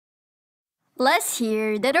Let's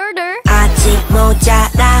hear that order. 아직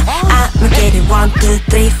모자라. I'm getting 1, 2,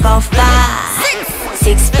 3, 4, 5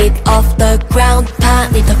 6 feet off the ground.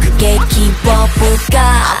 판을 더 크게 키워볼까.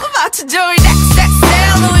 I'm about to join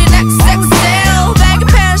XXL, Louis XXL. Baggy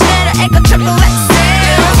pants 내려 에코 triple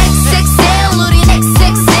XL. XXL, 우린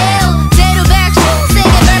XXL. 제로 백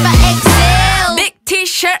세게 밟아 XL. Big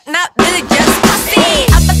T-shirt, not really just pussy.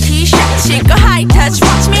 아빠 T-shirt 신고 high touch,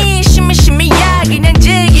 watch me. shimmy shimmy 야 그냥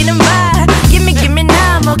즐기는 말. Give me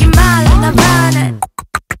나 목이 말랐나 봐 난.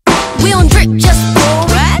 We don't drip, just pour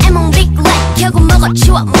it. I'm on big like 결국 먹어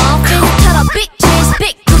치워 muffin. 털어 big cheese,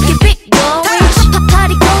 big cookie, big dough.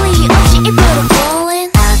 파파리 걸리 없이 입으로 ballin'.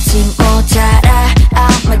 아직 모자라.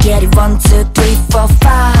 I'ma get it 1, 2, 3, 4,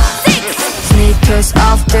 5 6 Sneakers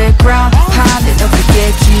off the ground. 판을 더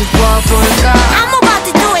크게 키워볼까. I'm about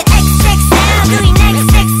to do it XXL, Louis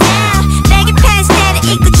XXL. Baggy pants 내려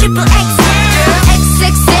입고 triple XL.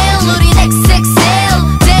 XXL, 우린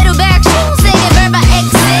XXL. 제로 백 세게 밟아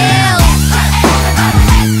XL.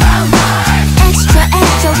 Extra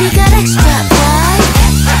extra we got extra boy.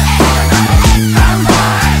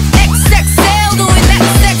 XXL, Louis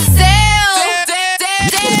XXL.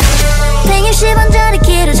 생일 10원 전에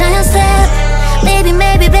길어져 한 step. Maybe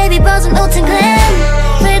maybe baby 버전 옷은 glam.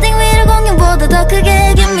 빌딩 위로 공룡보다 더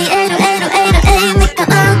크게. Give me 8080808. 니가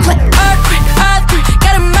Earthquake, earthquake,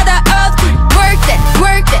 가름마다 earthquake.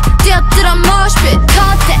 work that 뛰어들어 mosh pit.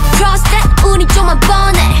 Cut that, cross that. 운이 좀만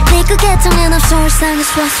뻔해. 네가 개통엔 없어 일상의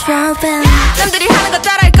stress for a bit.